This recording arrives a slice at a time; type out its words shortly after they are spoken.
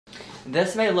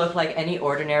This may look like any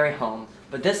ordinary home,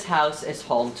 but this house is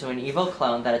home to an evil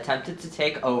clone that attempted to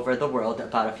take over the world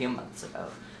about a few months ago.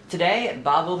 Today,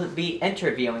 Bob will be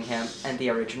interviewing him and the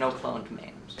original cloned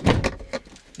man.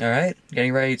 Alright,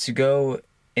 getting ready to go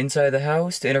inside the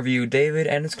house to interview David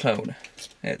and his clone.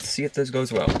 Let's see if this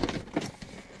goes well.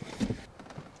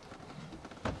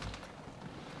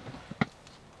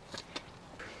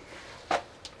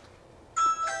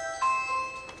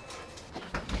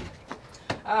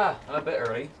 I'm a bit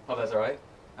early. Hope that's alright.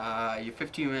 You're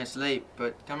 15 minutes late,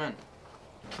 but come in.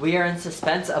 We are in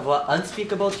suspense of what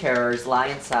unspeakable terrors lie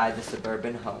inside the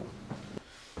suburban home.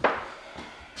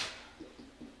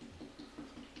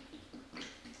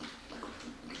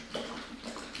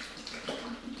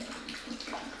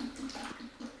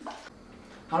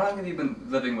 How long have you been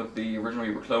living with the original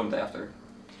you were cloned after?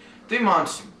 3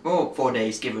 months, or 4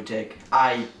 days, give or take.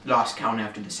 I lost count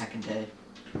after the second day.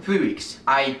 3 weeks.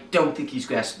 I don't think he's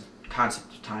grasped the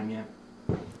concept of time yet.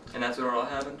 And that's when it all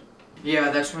happened? Yeah,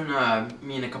 that's when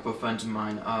me and a couple of friends of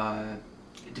mine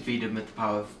defeated him with the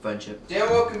power of friendship. They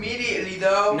woke immediately,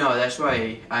 though. No, that's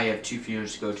why I have 2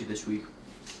 funerals to go to this week.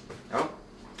 Oh?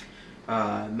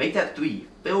 Make that 3.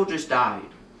 Bill just died.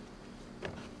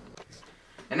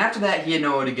 And after that, he had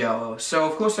nowhere to go. So,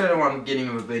 of course, I don't want him getting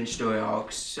a revenge story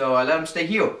arc. So I let him stay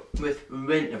here. With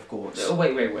rent, of course.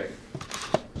 Wait.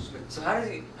 So how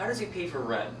does he pay for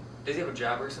rent? Does he have a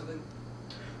job or something?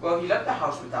 Well, he left the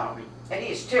house without me. And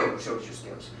he has terrible social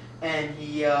skills. And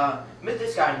he met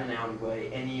this guy in an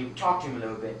alleyway. And he talked to him a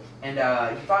little bit. And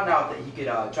he found out that he could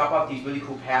drop off these really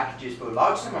cool packages for a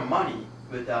large sum of money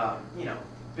with, you know,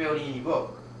 barely any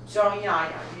work. So, you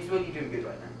know, he's really doing good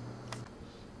right now.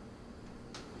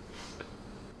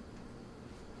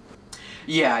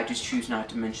 Yeah, I just choose not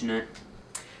to mention it.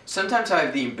 Sometimes I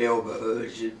have the unbearable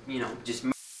urge to, you know, just...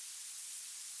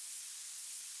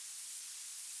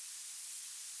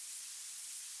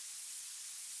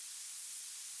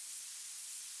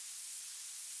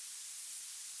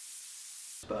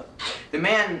 But the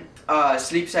man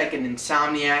sleeps like an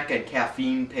insomniac on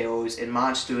caffeine pills and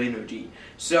Monster Energy.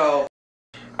 So,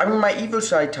 I mean, my evil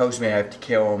side tells me I have to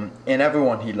kill him and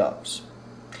everyone he loves.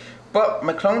 But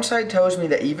my clone side tells me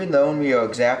that even though we are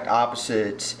exact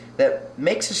opposites, that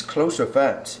makes us closer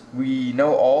friends. We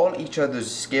know all each other's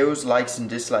skills, likes, and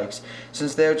dislikes,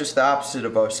 since they're just the opposite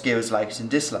of our skills, likes, and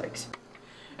dislikes.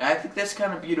 And I think that's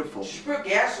kind of beautiful. Did you put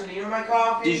gasoline in my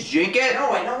coffee? Did you drink it?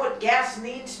 No, I know what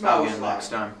gasoline I'll smells get it like. next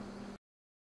time.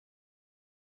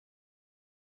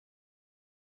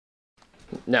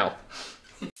 No.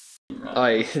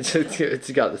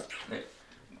 It's got this.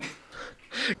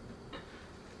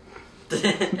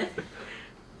 Wait,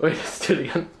 let's do it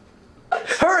again.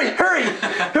 Hurry,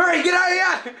 get out of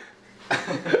here!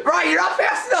 Right, you're not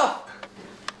fast enough!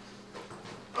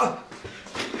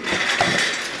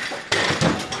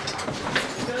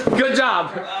 Good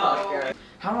job! Oh.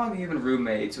 How long have you been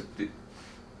roommates with the...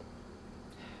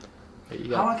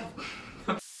 How long...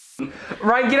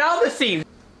 Ryan, get out of the scene!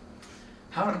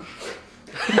 How...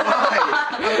 Why?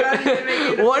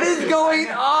 What is going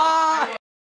on?